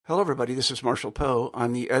Hello, everybody. This is Marshall Poe.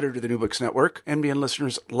 I'm the editor of the New Books Network. NBN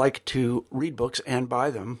listeners like to read books and buy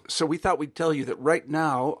them. So we thought we'd tell you that right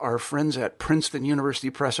now, our friends at Princeton University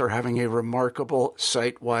Press are having a remarkable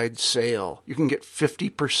site-wide sale. You can get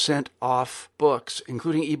 50% off books,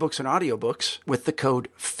 including ebooks and audiobooks, with the code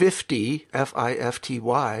 50,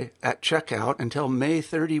 F-I-F-T-Y, at checkout until May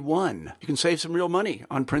 31. You can save some real money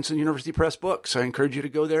on Princeton University Press books. I encourage you to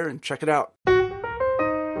go there and check it out.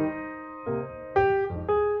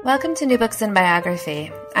 Welcome to New Books in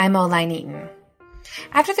Biography. I'm Oline Eaton.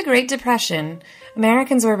 After the Great Depression,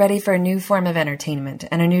 Americans were ready for a new form of entertainment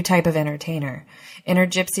and a new type of entertainer. Enter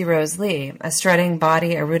Gypsy Rose Lee, a strutting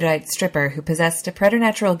body erudite stripper who possessed a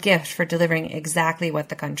preternatural gift for delivering exactly what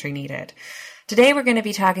the country needed. Today we're going to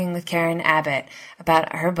be talking with Karen Abbott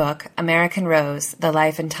about her book, American Rose, The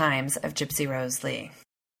Life and Times of Gypsy Rose Lee.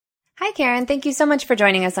 Hi, Karen. Thank you so much for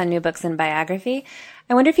joining us on New Books in Biography.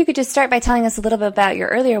 I wonder if you could just start by telling us a little bit about your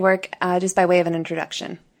earlier work, just by way of an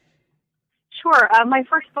introduction. Sure. My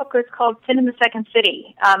first book was called Sin in the Second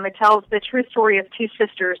City. It tells the true story of two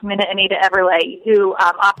sisters, Minna and Anita Everleigh, who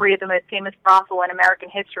operated the most famous brothel in American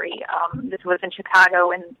history. This was in Chicago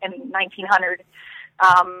in 1900.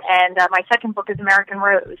 And my second book is American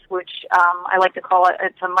Rose, which I like to call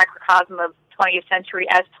it's a microcosm of 20th century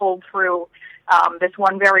as told through this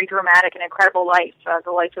one very dramatic and incredible life,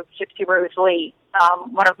 the life of Gypsy Rose Lee.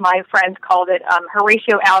 One of my friends called it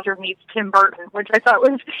Horatio Alger meets Tim Burton, which I thought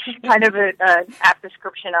was kind of an apt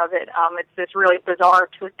description of it. It's this really bizarre,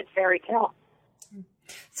 twisted fairy tale.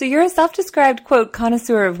 So you're a self-described, quote,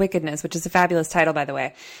 connoisseur of wickedness, which is a fabulous title, by the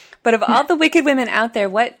way. But of all the wicked women out there,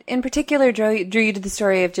 what in particular drew you to the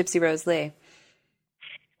story of Gypsy Rose Lee?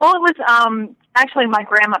 Well, it was actually my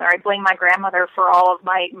grandmother. I blame my grandmother for all of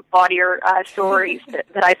my bawdier stories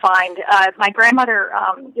that I find. My grandmother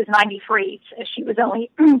is 93. She was only,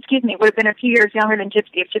 would have been a few years younger than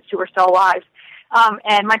Gypsy if Gypsy were still alive.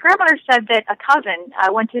 And my grandmother said that a cousin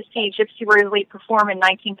went to see Gypsy Rose Lee perform in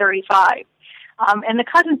 1935. And the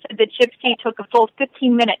cousin said that Gypsy took a full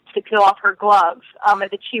 15 minutes to peel off her gloves, and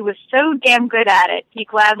that she was so damn good at it, he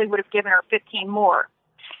gladly would have given her 15 more.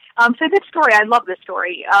 So this story, I love this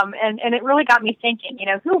story, and it really got me thinking,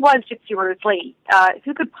 who was Gypsy Rose Lee?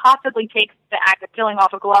 Who could possibly take the act of peeling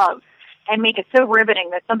off a glove and make it so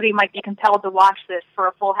riveting that somebody might be compelled to watch this for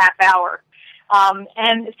a full half hour?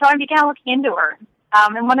 And so I began looking into her.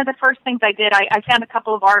 And one of the first things I did, I found a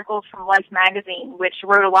couple of articles from Life magazine, which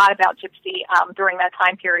wrote a lot about Gypsy during that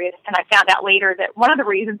time period. And I found out later that one of the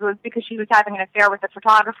reasons was because she was having an affair with a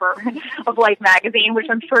photographer of Life magazine, which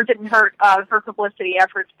I'm sure didn't hurt her publicity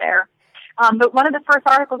efforts there. But one of the first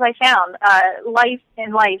articles I found, Life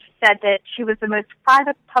said that she was the most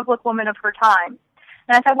private public woman of her time.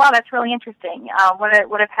 And I thought, wow, that's really interesting.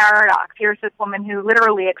 What a paradox. Here's this woman who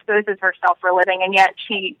literally exposes herself for a living, and yet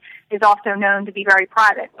she is also known to be very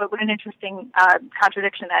private. But what an interesting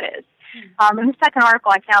contradiction that is. And the second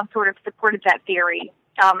article I found sort of supported that theory.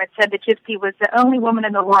 It said that Gypsy was the only woman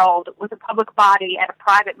in the world with a public body and a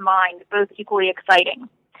private mind, both equally exciting.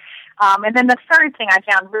 And then the third thing I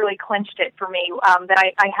found really clinched it for me,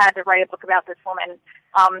 that I had to write a book about this woman.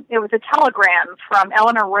 It was a telegram from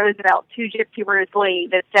Eleanor Roosevelt to Gypsy Rose Lee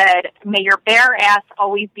that said, "May your bare ass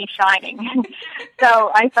always be shining."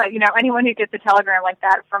 So I thought, anyone who gets a telegram like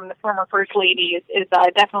that from the former First Lady is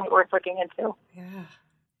definitely worth looking into.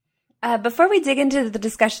 Yeah. Before we dig into the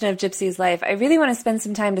discussion of Gypsy's life, I really want to spend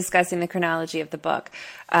some time discussing the chronology of the book,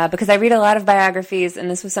 because I read a lot of biographies, and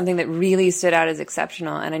this was something that really stood out as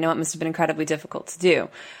exceptional, and I know it must have been incredibly difficult to do.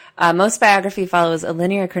 Most biography follows a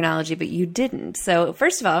linear chronology, but you didn't. So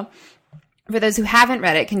first of all, for those who haven't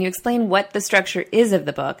read it, can you explain what the structure is of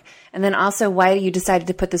the book, and then also why you decided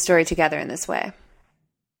to put the story together in this way?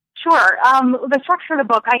 Sure. The structure of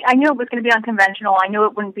the book, I knew it was going to be unconventional. I knew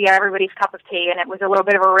it wouldn't be everybody's cup of tea, and it was a little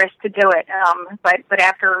bit of a risk to do it. But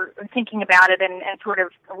after thinking about it and sort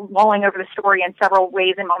of mulling over the story in several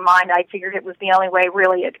ways in my mind, I figured it was the only way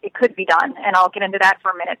really it could be done, and I'll get into that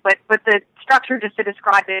for a minute. But the structure, just to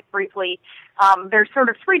describe it briefly, there's sort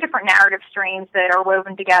of three different narrative strains that are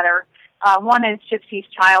woven together. One is Gypsy's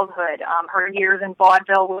childhood, her years in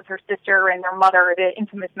vaudeville with her sister and their mother, the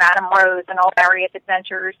infamous Madame Rose, and all various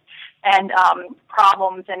adventures and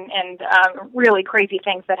problems and really crazy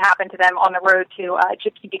things that happened to them on the road to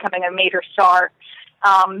Gypsy becoming a major star.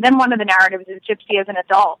 Then one of the narratives is Gypsy as an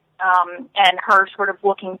adult, and her sort of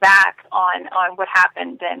looking back on what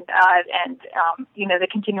happened and the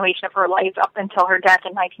continuation of her life up until her death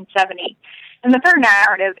in 1970. And the third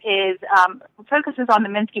narrative is focuses on the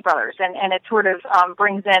Minsky brothers, and it sort of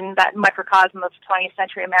brings in that microcosm of 20th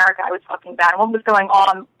century America I was talking about, and what was going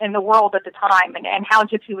on in the world at the time, and how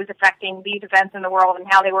Gypsy was affecting these events in the world and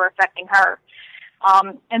how they were affecting her.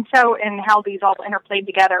 And how these all interplayed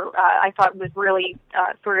together, I thought was really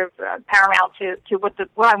paramount to what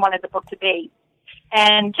I wanted the book to be.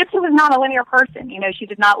 And Gypsy was not a linear person. She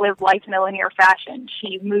did not live life in a linear fashion.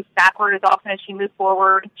 She moved backward as often as she moved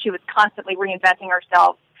forward. She was constantly reinventing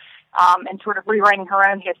herself and sort of rewriting her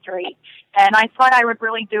own history. And I thought I would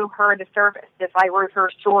really do her a disservice if I wrote her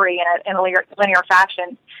story in a linear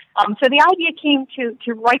fashion. So the idea came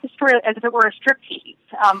to write the story as if it were a striptease,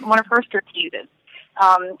 one of her stripteases.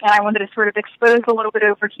 And I wanted to sort of expose a little bit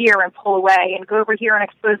over here and pull away, and go over here and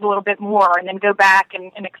expose a little bit more, and then go back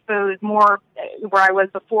and expose more where I was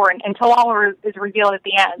before, until all is revealed at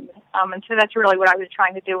the end. And so that's really what I was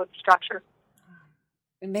trying to do with the structure.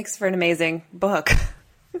 It makes for an amazing book.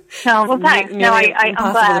 No, well, thanks. I'm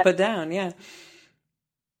impossible glad to put down. Yeah.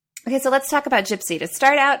 Okay, so let's talk about Gypsy. To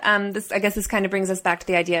start out, this kind of brings us back to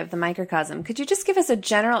the idea of the microcosm. Could you just give us a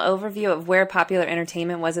general overview of where popular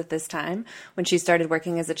entertainment was at this time when she started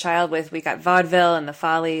working as a child we got vaudeville and the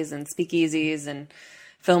Follies and speakeasies, and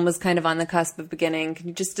film was kind of on the cusp of beginning. Can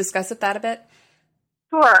you just discuss that a bit?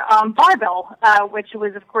 Sure. Vaudeville, which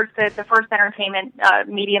was, of course, the first entertainment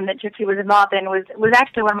medium that Gypsy was involved in, was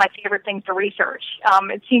actually one of my favorite things to research.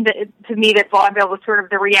 It seemed to me that vaudeville was sort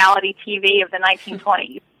of the reality TV of the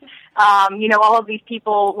 1920s. All of these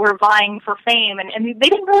people were vying for fame, and they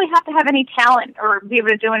didn't really have to have any talent or be able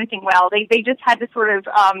to do anything well. They just had to sort of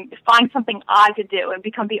find something odd to do and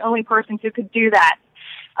become the only person who could do that.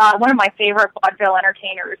 One of my favorite vaudeville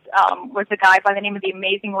entertainers was a guy by the name of the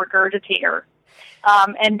Amazing Regurgitator.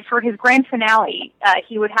 And for his grand finale,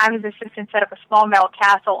 he would have his assistant set up a small metal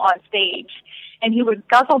castle on stage, and he would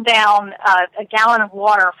guzzle down a gallon of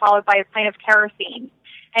water followed by a pint of kerosene.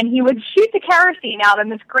 And he would shoot the kerosene out in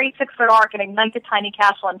this great 6-foot arc and ignite the tiny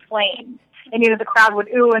castle in flames. And, the crowd would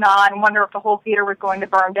ooh and ah and wonder if the whole theater was going to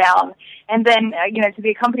burn down. And then, to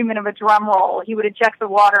the accompaniment of a drum roll, he would eject the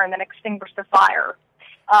water and then extinguish the fire.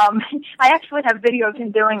 I actually have video of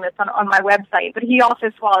him doing this on my website, but he also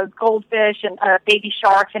swallowed goldfish and baby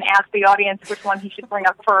sharks and asked the audience which one he should bring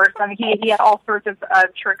up first. I mean, he had all sorts of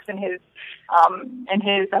tricks in his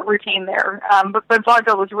routine there. But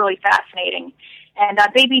vaudeville was really fascinating. And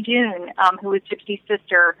Baby June, who was Gypsy's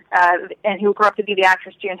sister, and who grew up to be the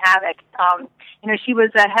actress June Havoc, she was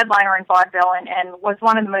a headliner in vaudeville and was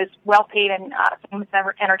one of the most well-paid and famous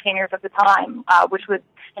entertainers of the time, which was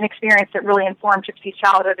an experience that really informed Gypsy's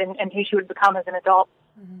childhood and who she would become as an adult.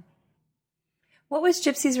 Mm-hmm. What was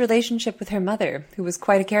Gypsy's relationship with her mother, who was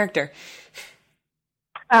quite a character?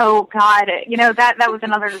 Oh, God. That was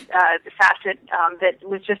another facet that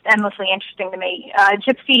was just endlessly interesting to me.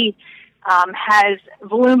 Gypsy has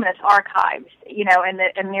voluminous archives, in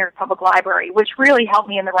the New York Public Library, which really helped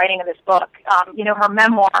me in the writing of this book. Her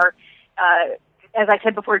memoir, as I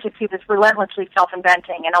said before, Gypsy was relentlessly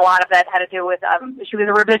self-inventing, and a lot of that had to do with, she was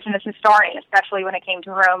a revisionist historian, especially when it came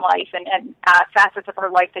to her own life and facets of her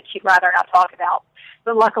life that she'd rather not talk about.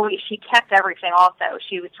 But luckily, she kept everything also.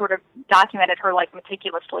 She was sort of documented her life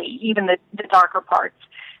meticulously, even the darker parts.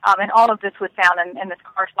 And all of this was found in this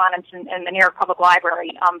correspondence in the New York Public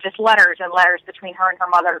Library, just letters and letters between her and her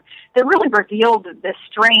mother that really revealed this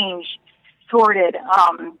strange, sordid,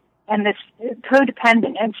 and this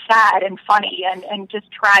codependent and sad and funny and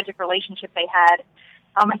just tragic relationship they had.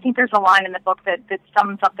 I think there's a line in the book that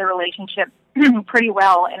sums up the relationship pretty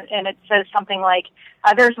well, and it says something like,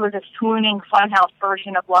 theirs was a swooning funhouse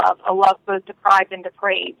version of love, a love both deprived and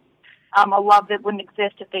depraved. A love that wouldn't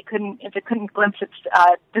exist if it couldn't glimpse its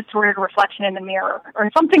distorted reflection in the mirror,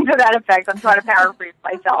 or something to that effect. I'm trying to paraphrase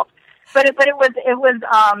myself, but it was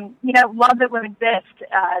love that wouldn't exist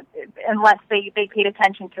unless they paid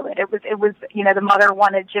attention to it. It was the mother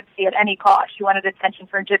wanted Gypsy at any cost. She wanted attention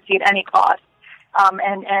from Gypsy at any cost,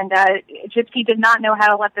 and Gypsy did not know how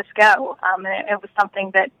to let this go. And it was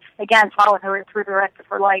something that again followed her through the rest of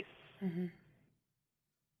her life. Mm-hmm.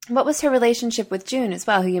 What was her relationship with June as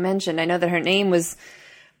well, who you mentioned? I know that her name was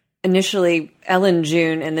initially Ellen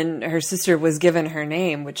June, and then her sister was given her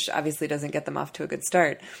name, which obviously doesn't get them off to a good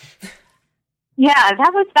start. Yeah,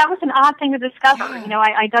 that was an odd thing to discover.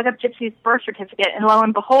 I dug up Gypsy's birth certificate, and lo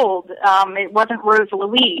and behold, it wasn't Rosa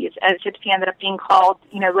Louise, as Gypsy ended up being called,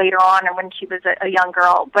 later on, or when she was a young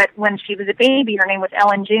girl. But when she was a baby, her name was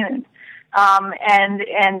Ellen June.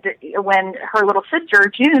 And when her little sister,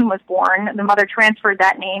 June, was born, the mother transferred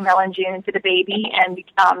that name, Ellen June, to the baby and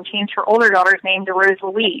changed her older daughter's name to Rose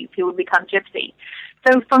Louise, who would become Gypsy.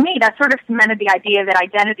 So for me, that sort of cemented the idea that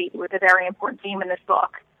identity was a very important theme in this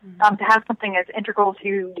book. To have something as integral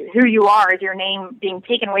to who you are as your name being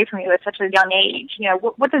taken away from you at such a young age.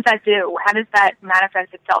 What does that do? How does that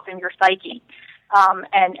manifest itself in your psyche?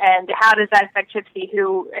 And how does that affect Gypsy,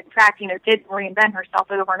 who, in fact, did reinvent herself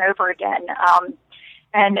over and over again?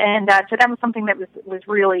 So that was something that was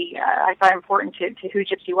really, I thought, important to who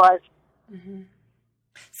Gypsy was. Mm-hmm.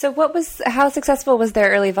 So how successful was their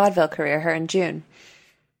early vaudeville career, her and June?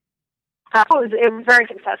 It was very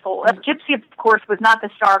successful. Gypsy, of course, was not the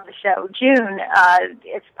star of the show. June,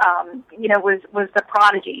 was the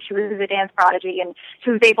prodigy. She was a dance prodigy, and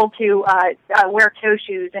she was able to wear toe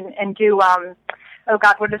shoes and do,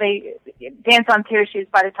 dance on toe shoes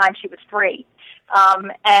by the time she was 3.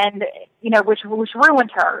 Which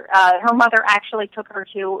ruined her. Her mother actually took her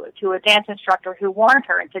to a dance instructor who warned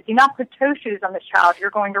her and said, "Do not put toe shoes on this child. You're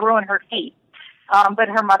going to ruin her feet." But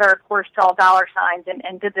her mother, of course, saw dollar signs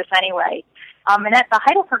and did this anyway. And at the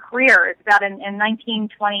height of her career, it's about in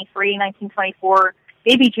 1923, 1924,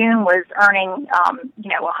 Baby June was earning,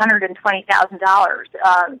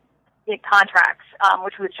 $120,000 in contracts,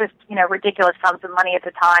 which was just, ridiculous sums of money at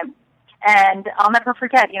the time. And I'll never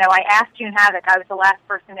forget, I asked June Havoc, I was the last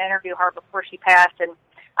person to interview her before she passed, and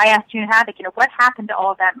I asked June Havoc, what happened to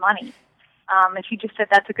all of that money? And she just said,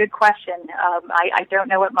 "That's a good question. I don't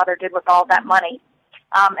know what Mother did with all that money."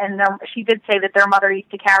 She did say that their mother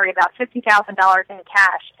used to carry about $50,000 in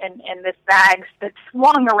cash in this bag that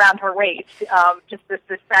swung around her waist, just this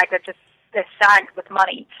bag that just sagged with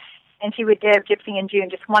money. And she would give Gypsy and June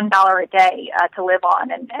just $1 a day to live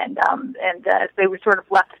on, and they were sort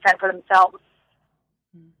of left to fend for themselves.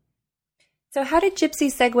 So how did Gypsy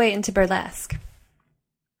segue into burlesque?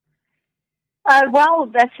 Well,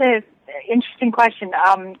 that's an interesting question.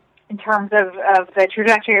 In terms of the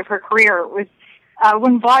trajectory of her career, it was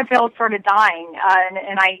when vaudeville started dying,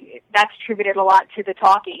 and that's attributed a lot to the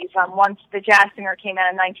talkies. Once the Jazz Singer came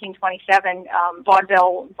out in 1927,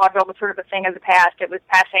 vaudeville was sort of a thing of the past. It was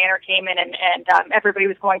passé entertainment, and everybody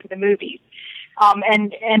was going to the movies.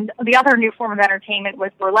 And the other new form of entertainment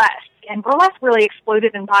was burlesque, and burlesque really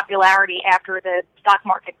exploded in popularity after the stock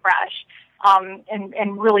market crash.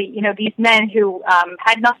 And really, these men who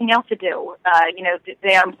had nothing else to do,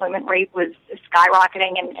 the unemployment rate was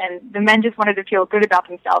skyrocketing, and the men just wanted to feel good about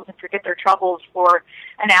themselves and forget their troubles for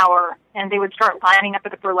an hour, and they would start lining up at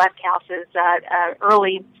the burlesque houses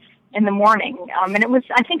early in the morning. And it was,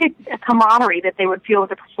 I think, a camaraderie that they would feel with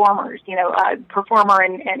the performers. Performer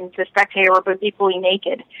and the spectator were both equally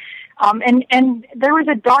naked. And there was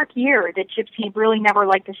a dark year that Gypsy really never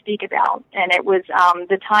liked to speak about, and it was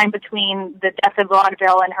the time between the death of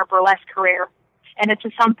vaudeville and her burlesque career. And it's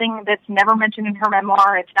just something that's never mentioned in her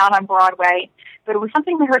memoir. It's not on Broadway, but it was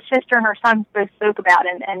something that her sister and her son both spoke about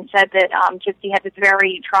and said that Gypsy had this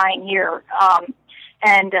very trying year.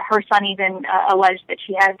 And her son even alleged that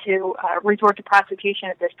she had to resort to prostitution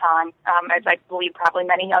at this time, as I believe probably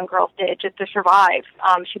many young girls did, just to survive.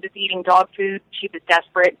 She was eating dog food. She was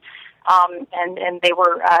desperate. And they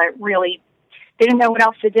were really, they didn't know what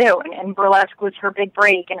else to do. And burlesque was her big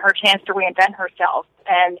break and her chance to reinvent herself.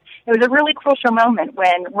 And it was a really crucial moment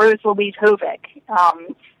when Rose Louise Hovick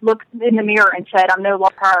looked in the mirror and said, "I'm no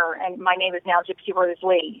longer her, and my name is now Gypsy Rose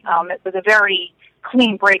Lee." It was a very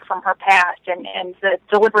clean break from her past, and the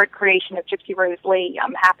deliberate creation of Gypsy Rose Lee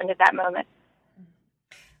happened at that moment.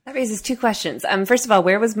 That raises two questions. First of all,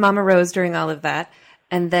 where was Mama Rose during all of that?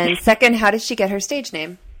 And then second, how did she get her stage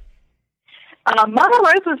name? Mama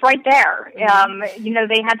Rose was right there.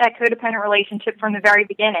 They had that codependent relationship from the very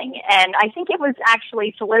beginning, and I think it was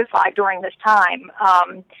actually solidified during this time.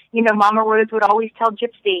 Mama Rose would always tell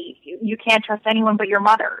Gypsy, "You can't trust anyone but your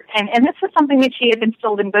mother," and this was something that she had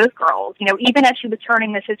instilled in both girls. Even as she was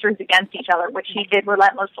turning the sisters against each other, which she did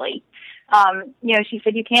relentlessly. She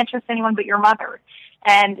said, "You can't trust anyone but your mother."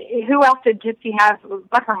 And who else did Gypsy have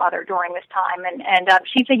but her mother during this time? And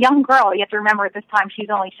she's a young girl. You have to remember at this time she's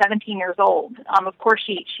only 17 years old. Of course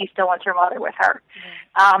she still wants her mother with her.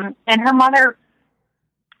 And her mother,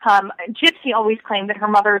 Gypsy always claimed that her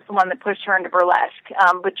mother is the one that pushed her into burlesque.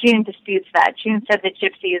 But June disputes that. June said that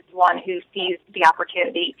Gypsy is the one who seized the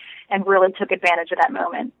opportunity and really took advantage of that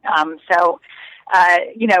moment.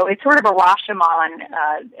 it's sort of a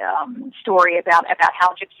Rashomon story about how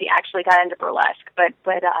Gypsy actually got into burlesque. But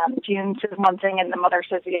June says one thing and the mother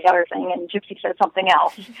says the other thing, and Gypsy says something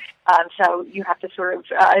else. So you have to sort of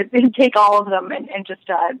take all of them and just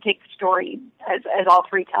take the story as all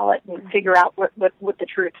three tell it and figure out what the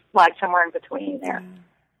truth lies somewhere in between there.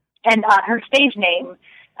 And her stage name,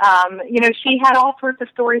 she had all sorts of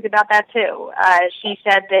stories about that too. She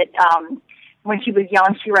said that when she was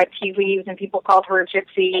young, she read tea leaves and people called her a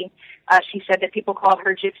gypsy. She said that people called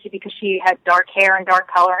her gypsy because she had dark hair and dark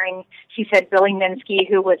coloring. She said Billy Minsky,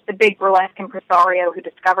 who was the big burlesque impresario who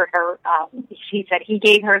discovered her, she said he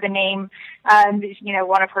gave her the name.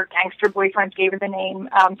 One of her gangster boyfriends gave her the name.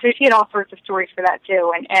 So she had all sorts of stories for that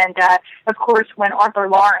too. And of course, when Arthur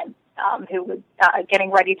Lawrence, who was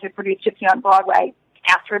getting ready to produce Gypsy on Broadway,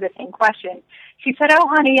 asked her the same question, she said, "Oh,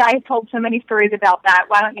 honey, I have told so many stories about that.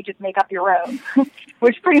 Why don't you just make up your own?"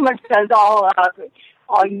 Which pretty much says all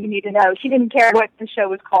you need to know. She didn't care what the show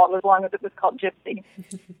was called as long as it was called Gypsy,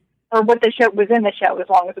 or what the show was in the show as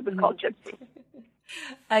long as it was called Gypsy.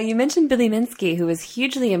 You mentioned Billy Minsky, who was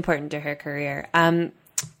hugely important to her career.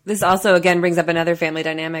 This also, again, brings up another family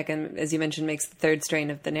dynamic and, as you mentioned, makes the third strain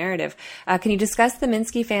of the narrative. Can you discuss the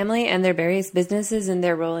Minsky family and their various businesses and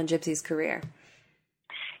their role in Gypsy's career?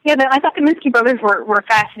 Yeah, I thought the Minsky brothers were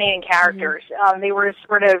fascinating characters. They were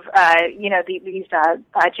sort of, these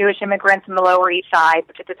Jewish immigrants in the Lower East Side,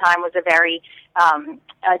 which at the time was a very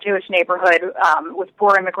Jewish neighborhood with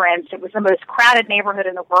poor immigrants. It was the most crowded neighborhood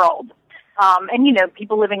in the world.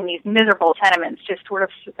 People living in these miserable tenements, just sort of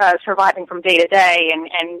surviving from day to day,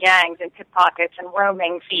 and gangs and pickpockets and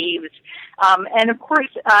roaming thieves. And of course,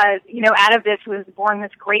 out of this was born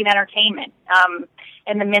this great entertainment.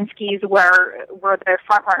 And the Minskys were the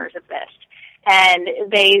front runners of this. And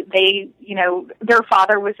their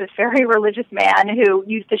father was this very religious man who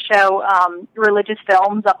used to show religious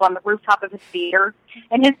films up on the rooftop of his theater.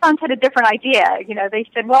 And his sons had a different idea. They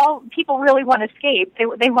said, well, people really want to escape.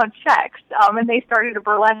 They want sex. And they started a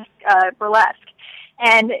burlesque.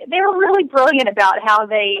 And they were really brilliant about how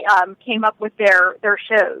they came up with their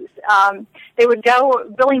shows. They would go,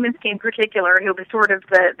 Billy Minsky in particular, who was sort of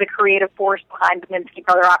the creative force behind the Minsky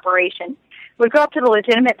brother operation, would go up to the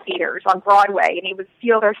legitimate theaters on Broadway, and he would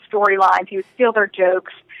steal their storylines, he would steal their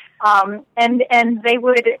jokes, and they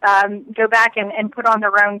would go back and put on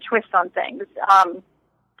their own twist on things.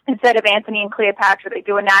 Instead of Antony and Cleopatra, they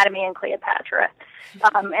do Anatomy and Cleopatra.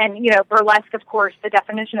 Burlesque, of course, the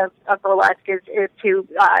definition of burlesque is to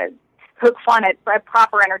poke fun at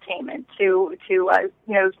proper entertainment, to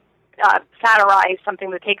satirize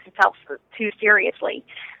something that takes itself too seriously.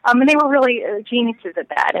 And they were really geniuses at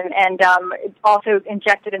that, and it also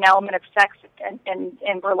injected an element of sex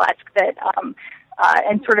in burlesque that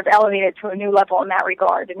and sort of elevated to a new level in that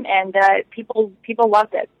regard, and people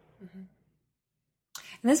loved it. Mm-hmm.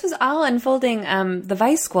 And this was all unfolding. The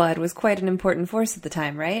Vice Squad was quite an important force at the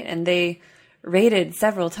time, right? And they raided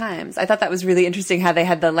several times. I thought that was really interesting how they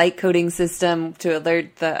had the light coding system to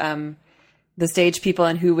alert the stage people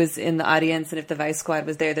and who was in the audience. And if the Vice Squad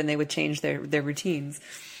was there, then they would change their routines.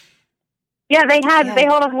 Yeah, they had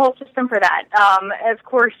a whole system for that. Of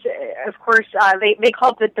course, they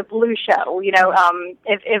called it the blue show.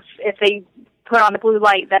 If they put on the blue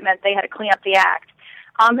light, that meant they had to clean up the act.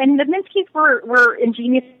 And the Minskys were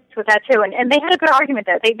ingenious with that too, and they had a good argument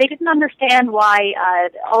there. They didn't understand why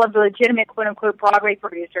all of the legitimate quote unquote Broadway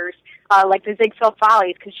producers, like the Ziegfeld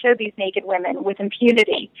Follies, could show these naked women with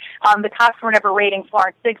impunity. The cops were never raiding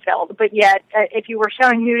Florence Ziegfeld, but yet if you were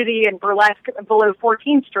showing nudity and burlesque below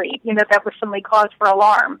 14th Street, that was suddenly cause for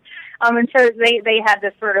alarm. And so they had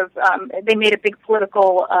this sort of they made a big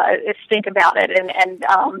political stink about it,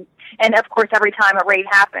 and of course, every time a raid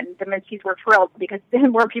happened, the Minskys were thrilled because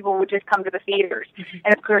then more people would just come to the theaters. Mm-hmm.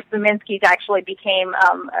 And of course, the Minskys actually became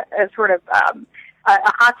a sort of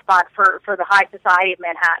a hotspot for the high society of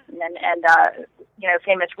Manhattan, and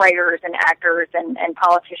famous writers and actors and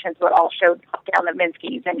politicians would all show up down the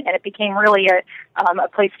Minskys, and it became really a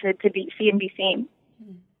place to see and be seen.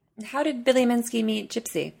 How did Billy Minsky meet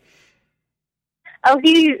Gypsy? Oh,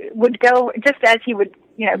 he would go, just as he would,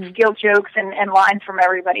 steal jokes and lines from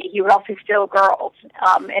everybody, he would also steal girls.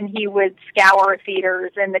 And he would scour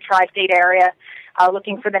theaters in the tri-state area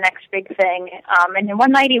looking for the next big thing. And then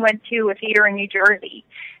one night he went to a theater in New Jersey,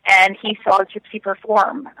 and he saw Gypsy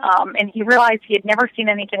perform. And he realized he had never seen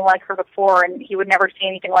anything like her before, and he would never see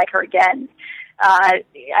anything like her again.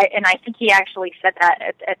 And I think he actually said that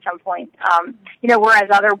at some point. Whereas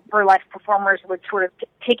other burlesque performers would sort of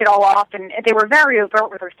take it all off, and they were very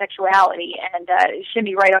overt with her sexuality and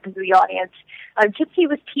shimmy right up into the audience. Gypsy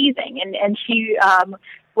was teasing, and she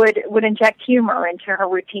would inject humor into her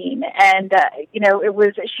routine. And,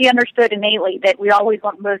 she understood innately that we always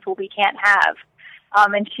want most what we can't have.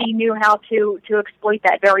 And she knew how to exploit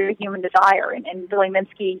that very human desire. And Billy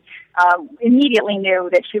Minsky immediately knew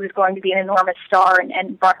that she was going to be an enormous star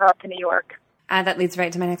and brought her up to New York. That leads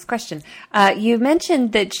right to my next question. You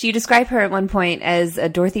mentioned that you describe her at one point as a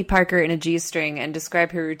Dorothy Parker in a G-string and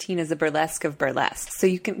describe her routine as a burlesque of burlesque.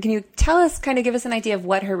 So can you tell us, kind of give us an idea of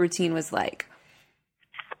what her routine was like?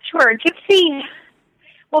 Sure. Gypsy,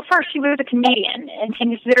 well, first, she was a comedian, and she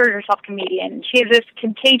considered herself a comedian. She has this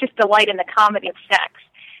contagious delight in the comedy of sex.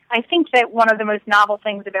 I think that one of the most novel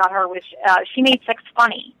things about her was she made sex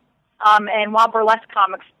funny. And while burlesque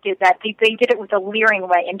comics did that, they did it with a leering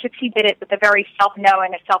way, and Gypsy did it with a very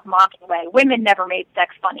self-knowing, a self-mocking way. Women never made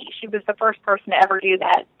sex funny. She was the first person to ever do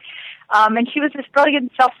that. And she was this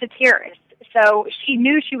brilliant self-satirist. So she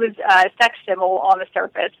knew she was a sex symbol on the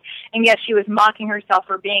surface, and yet she was mocking herself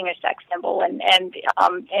for being a sex symbol, and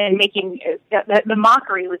making the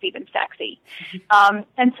mockery was even sexy.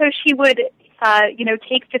 And so she would,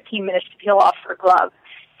 take 15 minutes to peel off her glove,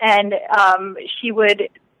 and she would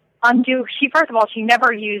first of all, she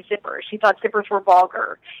never used zippers. She thought zippers were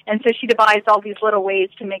vulgar. And so she devised all these little ways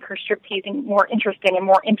to make her stripteasing more interesting and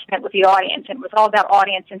more intimate with the audience. And it was all about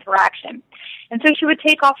audience interaction. And so she would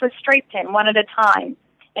take off a straight pin one at a time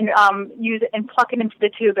and use it and pluck it into the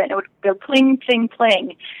tube, and it would go pling, pling,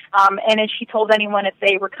 pling. And as she told anyone, if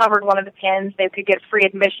they recovered one of the pins, they could get free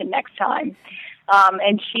admission next time.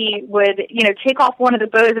 And she would, take off one of the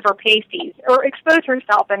bows of her pasties or expose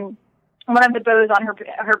herself, and one of the bows on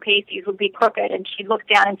her pasties would be crooked, and she'd look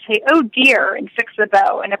down and say, "Oh dear," and fix the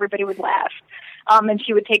bow, and everybody would laugh. And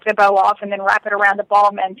she would take the bow off and then wrap it around the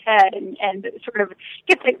bald man's head, and sort of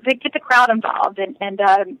get the crowd involved,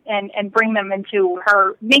 and bring them into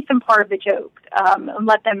make them part of the joke, and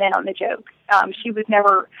let them in on the joke. She was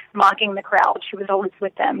never mocking the crowd; she was always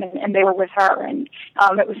with them, and they were with her, and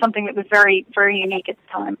it was something that was very, very unique at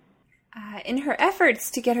the time. In her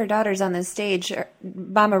efforts to get her daughters on the stage,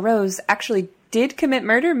 Mama Rose actually did commit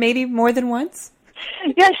murder, maybe more than once?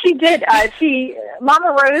 Yes, she did.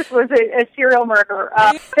 Mama Rose was a serial murderer.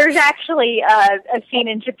 There's actually a scene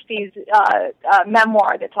in Gypsy's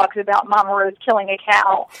memoir that talks about Mama Rose killing a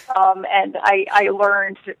cow, and I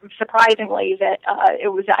learned, surprisingly, that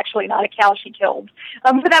it was actually not a cow she killed.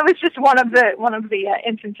 But that was just one of the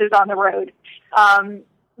instances on the road.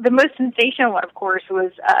 The most sensational one, of course,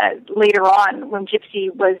 was later on when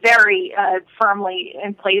Gypsy was very firmly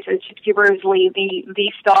in place as Gypsy Rose Lee,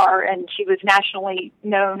 the star, and she was nationally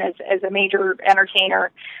known as a major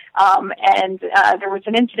entertainer. And there was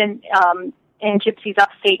an incident in Gypsy's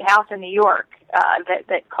upstate house in New York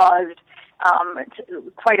that caused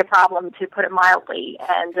quite a problem, to put it mildly,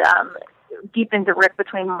 and deepened the rift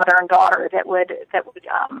between mother and daughter that would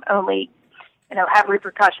only have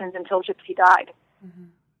repercussions until Gypsy died. Mm-hmm.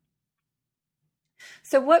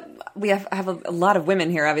 So we have a lot of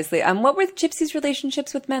women here, obviously. What were Gypsy's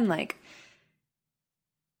relationships with men like?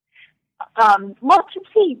 Well,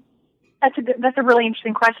 Gypsy, that's a really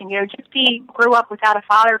interesting question. Gypsy grew up without a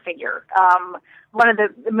father figure. One of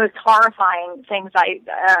the most horrifying things I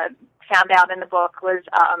found out in the book was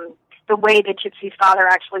the way that Gypsy's father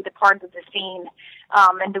actually departed the scene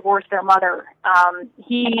and divorced their mother.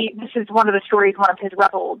 This is one of the stories one of his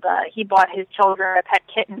reveled. He bought his children a pet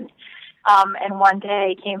kitten. And one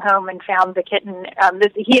day came home and found the kitten.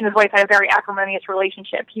 He and his wife had a very acrimonious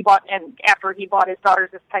relationship. After he bought his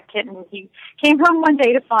daughters this pet kitten, he came home one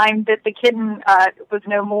day to find that the kitten was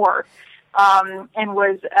no more, and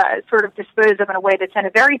was sort of disposed of in a way that sent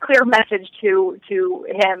a very clear message to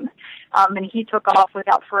him. And he took off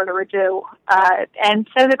without further ado. And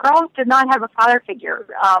so the girls did not have a father figure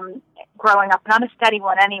growing up, not a steady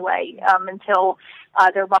one anyway, until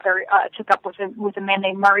their mother took up with a man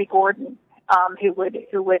named Murray Gordon, who would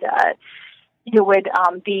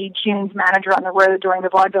be June's manager on the road during the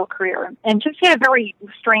vaudeville career. And Gypsy had a very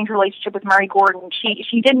strange relationship with Murray Gordon.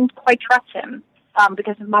 She didn't quite trust him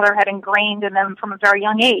because his mother had ingrained in them from a very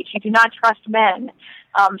young age, you do not trust men.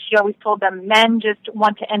 She always told them, men just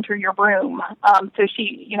want to enter your room. So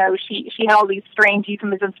she had all these strange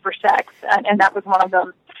euphemisms for sex, and that was one of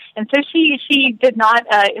them. And so she did not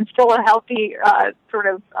instill a healthy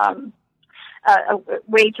a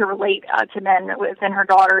way to relate to men within her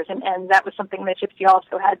daughters, and that was something that Gypsy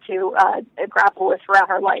also had to grapple with throughout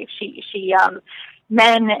her life. She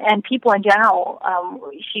men and people in general,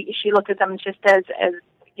 she looked at them just as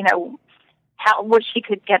what she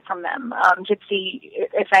could get from them. Gypsy,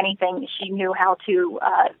 if anything, she knew how to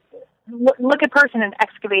look at a person and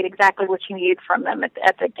excavate exactly what she needed from them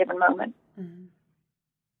at the given moment. Mm-hmm.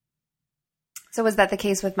 So was that the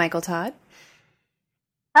case with Michael Todd?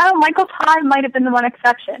 Oh, Michael Todd might have been the one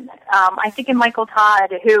exception. I think in Michael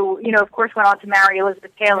Todd, who, of course went on to marry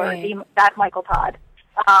Elizabeth Taylor, right. That Michael Todd,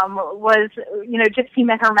 was, Gypsy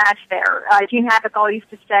met her match there. Gene Hackett always used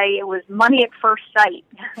to say it was money at first sight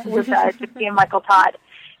with Gypsy and Michael Todd.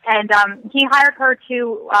 And he hired her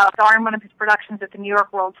to star in one of his productions at the New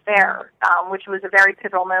York World's Fair, which was a very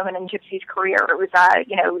pivotal moment in Gypsy's career. It was,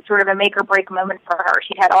 sort of a make-or-break moment for her.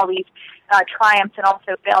 She had all these triumphs and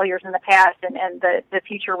also failures in the past, and the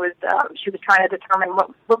future was, she was trying to determine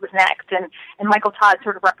what was next. And Michael Todd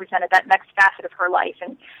sort of represented that next facet of her life.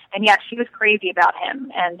 And yes, she was crazy about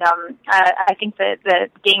him. And I think that the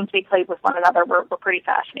games they played with one another were pretty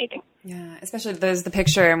fascinating. Yeah, especially there's the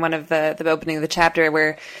picture in one of the opening of the chapter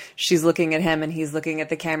where she's looking at him and he's looking at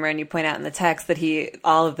the camera, and you point out in the text that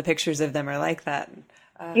all of the pictures of them are like that.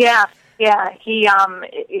 Yeah. He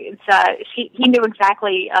knew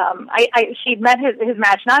exactly. She'd met his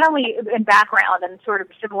match not only in background and sort of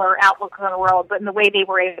similar outlook on the world, but in the way they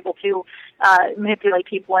were able to manipulate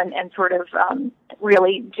people and sort of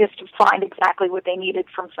really just find exactly what they needed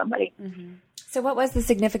from somebody. Mm-hmm. So, what was the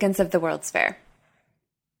significance of the World's Fair?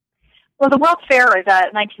 Well, the World's Fair is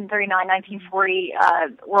a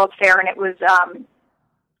 1939-1940 World's Fair, and it was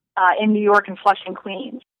in New York and Flushing,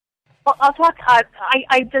 Queens. Well, I'll talk.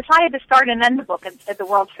 I decided to start and end the book at the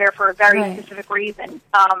World's Fair for a very specific reason.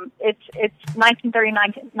 It's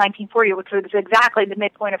 1939-1940, which was exactly the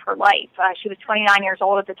midpoint of her life. She was 29 years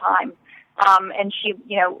old at the time, and she,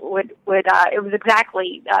 would it was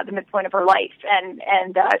exactly the midpoint of her life, and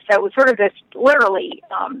so it was sort of this literally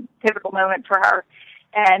pivotal moment for her.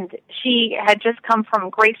 And she had just come from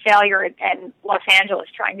great failure in Los Angeles,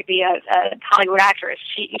 trying to be a Hollywood actress.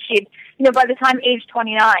 She'd, by the time age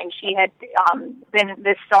 29, she had been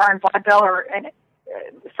this star in vaudeville,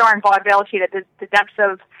 She had the depths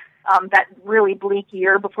of that really bleak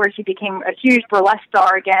year before she became a huge burlesque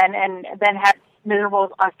star again, and then had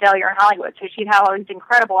miserable failure in Hollywood. So she'd had all these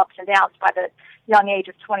incredible ups and downs by the young age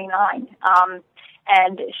of 29,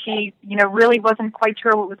 and she, really wasn't quite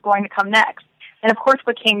sure what was going to come next. And of course,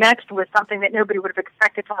 what came next was something that nobody would have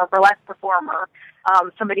expected from a burlesque performer,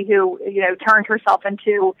 somebody who, turned herself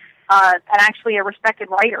into actually a respected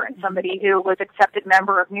writer, and somebody who was accepted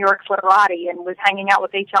member of New York Literati and was hanging out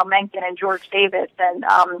with H.L. Mencken and George Davis and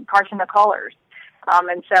Carson McCullers.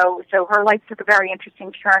 And so her life took a very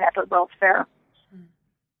interesting turn at the World's Fair.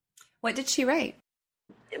 What did she write?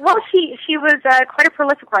 Well, she was quite a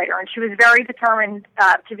prolific writer, and she was very determined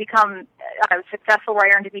to become a successful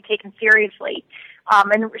writer and to be taken seriously.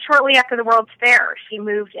 And shortly after the World's Fair, she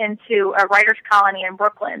moved into a writer's colony in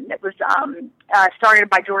Brooklyn that was started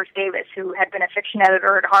by George Davis, who had been a fiction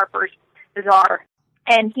editor at Harper's Bazaar.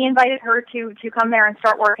 And he invited her to come there and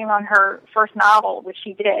start working on her first novel, which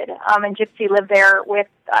she did. And Gypsy lived there with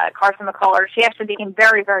Carson McCullers. She actually became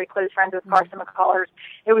very, very close friends with Carson McCullers.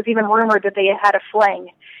 It was even rumored that they had a fling.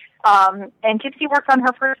 And Gypsy worked on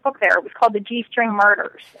her first book there. It was called The G-String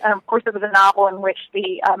Murders. And of course, it was a novel in which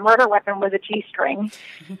the murder weapon was a G-string.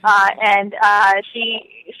 And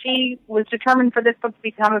she was determined for this book to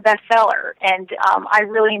become a bestseller. And I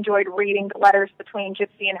really enjoyed reading the letters between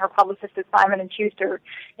Gypsy and her publicist at Simon & Schuster.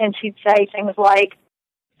 And she'd say things like,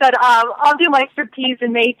 said, I'll do my striptease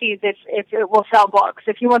in Macy's if it will sell books.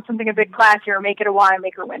 If you want something a bit classier, make it a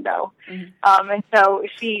Wanamaker window. Mm-hmm. And so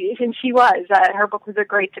she was. Her book was a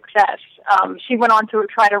great success. She went on to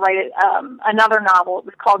try to write another novel. It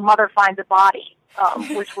was called Mother Finds a Body,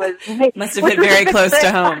 which was... Must have been very close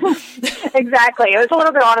to home. Exactly. It was a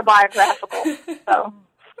little bit autobiographical. So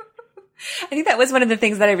I think that was one of the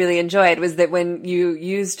things that I really enjoyed, was that when you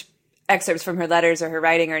used excerpts from her letters or her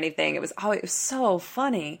writing or anything, it was so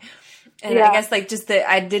funny. And I guess I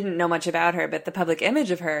didn't know much about her, but the public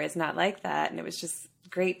image of her is not like that, and it was just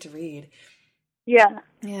great to read. Yeah.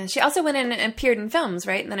 She also went in and appeared in films,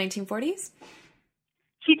 right, in the 1940s?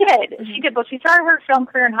 She did. Mm-hmm. She did. Well, she started her film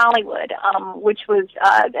career in Hollywood, which was,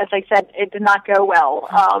 as I said, it did not go well.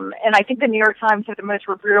 And I think the New York Times had the most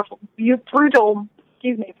brutal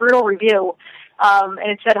review.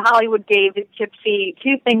 And it said Hollywood gave Gypsy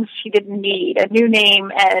two things she didn't need: a new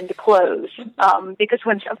name and clothes. Because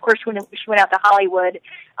when she went out to Hollywood,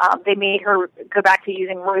 they made her go back to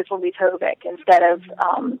using Rose Louise Hovick instead of,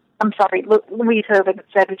 Louise Hovick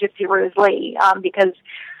instead of Gypsy Rose Lee, because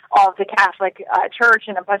all of the Catholic Church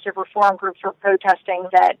and a bunch of reform groups were protesting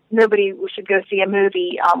that nobody should go see a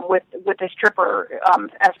movie with a stripper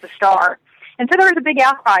as the star. And so there was a big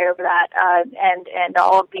outcry over that, and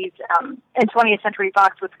all of these, and 20th Century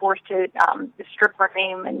Fox was forced to strip her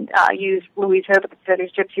name and use Louise Hovick instead of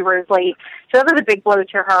Gypsy Rose Lee. So that was a big blow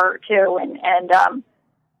to her, too, and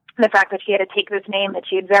the fact that she had to take this name that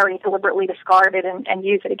she had very deliberately discarded and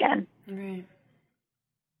use it again. Right.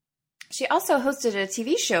 She also hosted a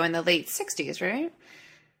TV show in the late 60s, right?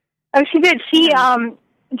 Oh, she did.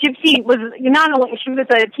 Gypsy was not only, she was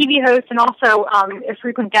a TV host and also a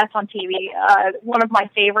frequent guest on TV. One of my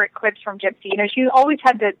favorite quips from Gypsy, she always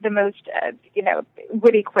had the most,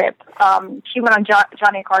 witty quip. She went on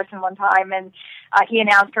Johnny Carson one time, and he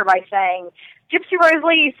announced her by saying, "Gypsy Rose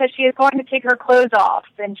Lee says she is going to take her clothes off."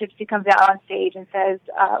 And Gypsy comes out on stage and says,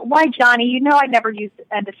 "Why, Johnny? I'd never use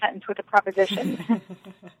end a sentence with a preposition."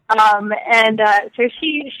 So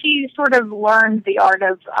she sort of learned the art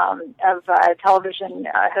of television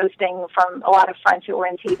hosting from a lot of friends who were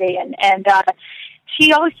in TV, and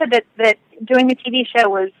she always said that doing the TV show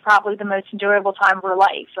was probably the most enjoyable time of her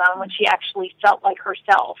life, when she actually felt like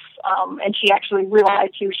herself, and she actually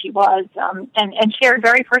realized who she was, and shared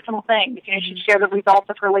very personal things. She'd share the results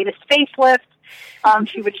of her latest facelift.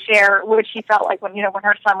 She would share what she felt like when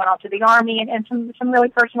her son went off to the Army, and some really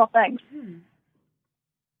personal things.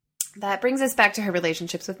 That brings us back to her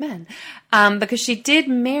relationships with men, because she did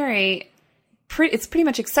marry. It's pretty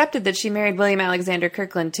much accepted that she married William Alexander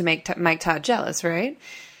Kirkland to make Mike Todd jealous, right?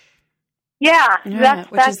 Yeah,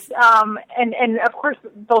 that's and of course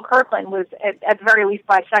Bill Kirkland was at the very least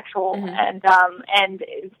bisexual, and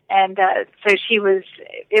so she was.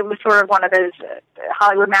 It was sort of one of those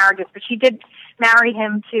Hollywood marriages, but she did marry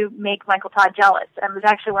him to make Michael Todd jealous, and it was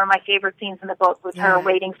actually one of my favorite scenes in the book was her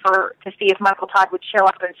waiting to see if Michael Todd would show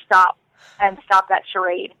up and stop that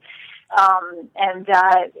charade.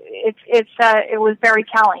 It was very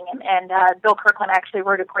telling, and Bill Kirkland actually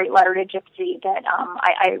wrote a great letter to Gypsy that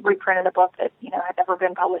I reprinted a book that had never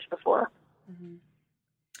been published before. Mm-hmm.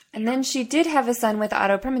 And then she did have a son with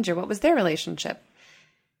Otto Preminger. What was their relationship?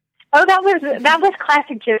 Oh, that was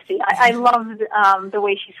classic Gypsy. I loved the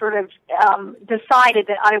way she sort of decided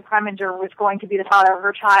that Otto Preminger was going to be the father of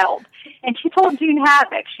her child. And she told June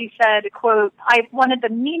Havoc, she said, quote, "I wanted the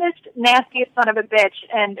meanest, nastiest son of a bitch,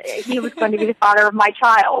 and he was going to be the father of my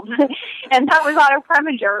child." And that was Otto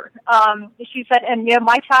Preminger. She said, and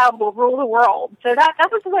my child will rule the world. So that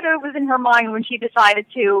was what was in her mind when she decided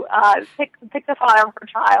to pick the father of her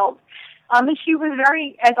child. And she was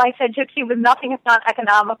very, as I said, Gypsy was nothing if not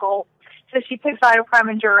economical. So she picks Otto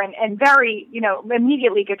Preminger and very,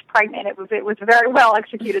 immediately gets pregnant. It was a very well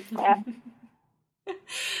executed plan.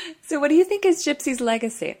 So what do you think is Gypsy's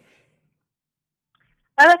legacy?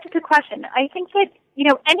 Oh, that's a good question. I think that,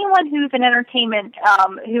 anyone who's in entertainment,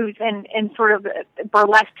 who's in sort of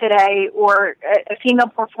burlesque today, or a female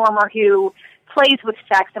performer who plays with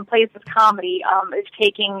sex and plays with comedy, is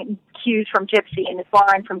taking cues from Gypsy and is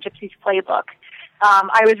borrowing from Gypsy's playbook.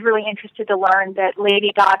 I was really interested to learn that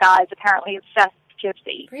Lady Gaga is apparently obsessed with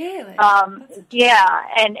Gypsy. Really? Yeah,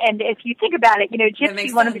 and if you think about it,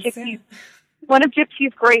 Gypsy, one of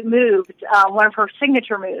Gypsy's great moves, one of her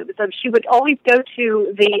signature moves, she would always go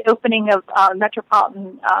to the opening of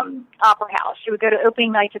Metropolitan Opera House. She would go to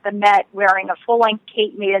opening nights at the Met wearing a full-length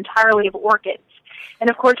cape made entirely of orchids. And,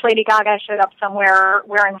 of course, Lady Gaga showed up somewhere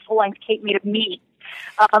wearing a full-length cape made of meat,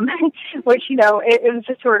 which, it was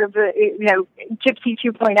just sort of, Gypsy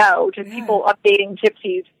 2.0, just people updating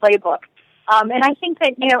Gypsy's playbook. And I think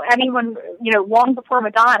that, anyone, long before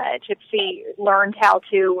Madonna, Gypsy learned how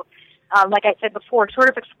to, like I said before, sort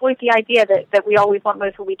of exploit the idea that we always want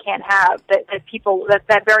most of what we can't have, that people,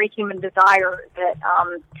 that very human desire that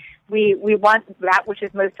we want that which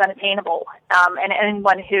is most unattainable. And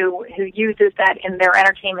anyone who uses that in their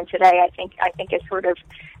entertainment today, I think has sort of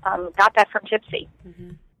got that from Gypsy.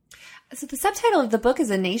 Mm-hmm. So the subtitle of the book is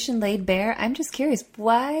A Nation Laid Bare. I'm just curious,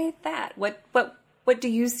 why that? What do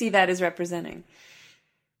you see that as representing?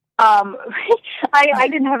 I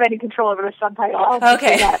didn't have any control over the subtitle.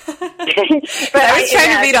 Okay. But I was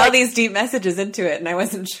trying to read all these deep messages into it, and I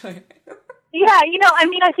wasn't sure. Yeah,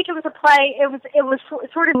 I think it was a play. It was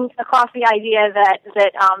sort of across the idea that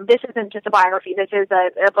this isn't just a biography. This is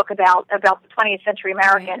a book about the 20th century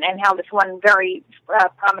American, and how this one very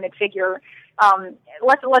prominent figure.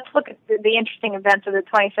 Let's look at the interesting events of the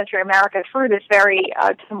 20th century America through this very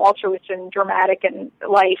tumultuous and dramatic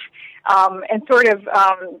life, and sort of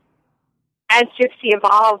as Gypsy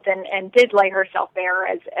evolved and did lay herself bare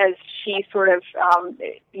as she sort of,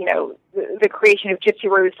 the creation of Gypsy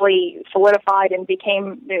Rose Lee solidified and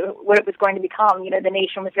became what it was going to become. The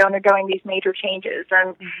nation was undergoing these major changes.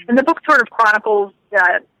 And the book sort of chronicles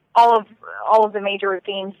all of the major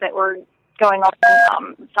themes that were going on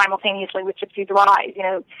simultaneously with Gypsy's rise.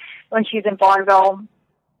 When she's in vaudeville,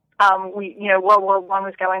 World War I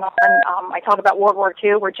was going on. I talk about World War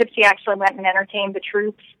II, where Gypsy actually went and entertained the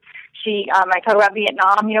troops. I talk about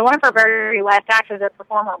Vietnam. One of her very last acts as a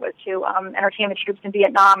performer was to entertain the troops in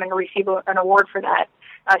Vietnam and receive an award for that.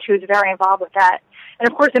 She was very involved with that. And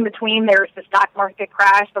of course, in between, there's the stock market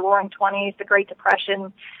crash, the Roaring '20s, the Great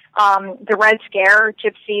Depression, the Red Scare.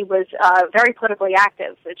 Gypsy was very politically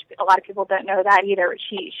active, which a lot of people don't know that either.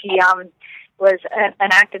 She was an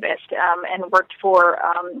activist and worked for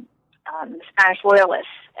the Spanish Loyalists,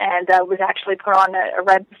 and was actually put on a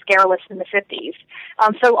Red Scare list in the 50s.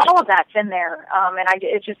 So all of that's in there, and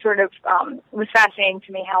it just sort of was fascinating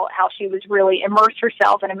to me how she was really immersed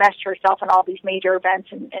herself and enmeshed herself in all these major events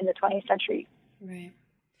in the 20th century. Right.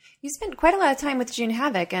 You spent quite a lot of time with June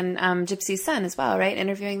Havoc and Gypsy's son as well, right?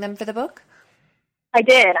 Interviewing them for the book? I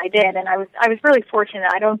did, and I was really fortunate.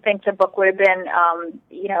 I don't think the book would have been,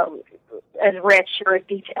 as rich or as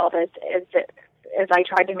detailed as I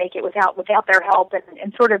tried to make it without their help,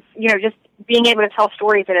 and sort of, just being able to tell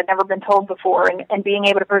stories that had never been told before, and being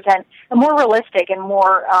able to present a more realistic and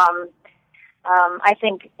more, I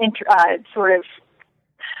think, sort of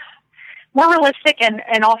more realistic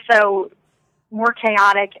and also more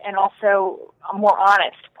chaotic and also a more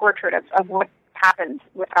honest portrait of what happened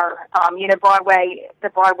with her. Broadway, the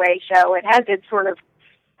Broadway show, it has its sort of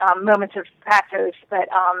moments of pathos, but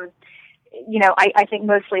I think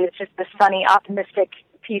mostly it's just the sunny, optimistic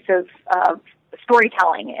piece of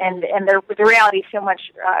storytelling, and the reality is so much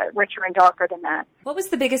richer and darker than that. What was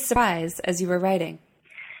the biggest surprise as you were writing?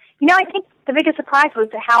 I think the biggest surprise was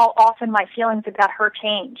how often my feelings about her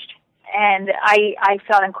changed. And I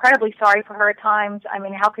felt incredibly sorry for her at times. I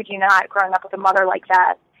mean, how could you not, growing up with a mother like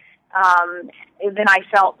that? Then I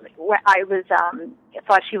thought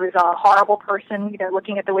she was a horrible person,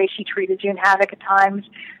 looking at the way she treated June Havoc at times.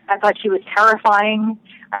 I thought she was terrifying.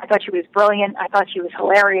 I thought she was brilliant. I thought she was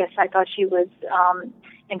hilarious. I thought she was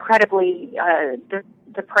incredibly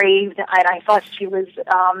depraved. And I thought she was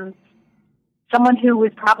someone who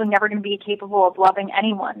was probably never going to be capable of loving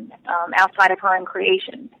anyone outside of her own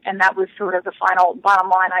creation. And that was sort of the final bottom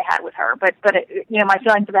line I had with her. But my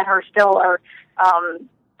feelings about her still are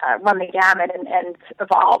run the gamut and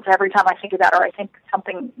evolve. Every time I think about her, I think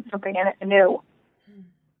something in it new.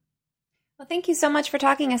 Well, thank you so much for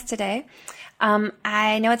talking to us today.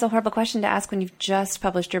 I know it's a horrible question to ask when you've just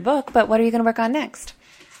published your book, but what are you going to work on next?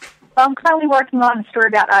 I'm currently working on a story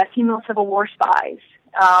about female Civil War spies.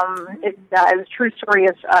 It's a true story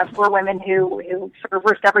of 4 women who sort of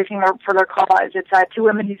risked everything for their cause. It's 2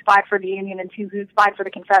 women who spied for the Union and 2 who spied for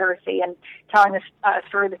the Confederacy, and telling this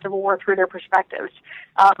story of the Civil War through their perspectives.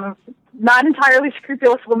 Not entirely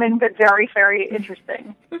scrupulous women, but very, very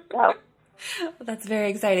interesting. So, well, that's very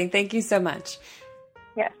exciting. Thank you so much.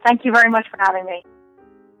 Yes, thank you very much for having me.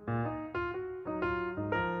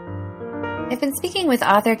 I've been speaking with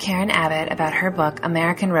author Karen Abbott about her book,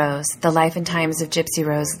 American Rose, The Life and Times of Gypsy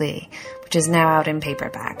Rose Lee, which is now out in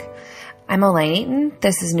paperback. I'm Elaine Eaton.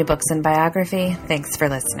 This is New Books in Biography. Thanks for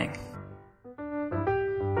listening.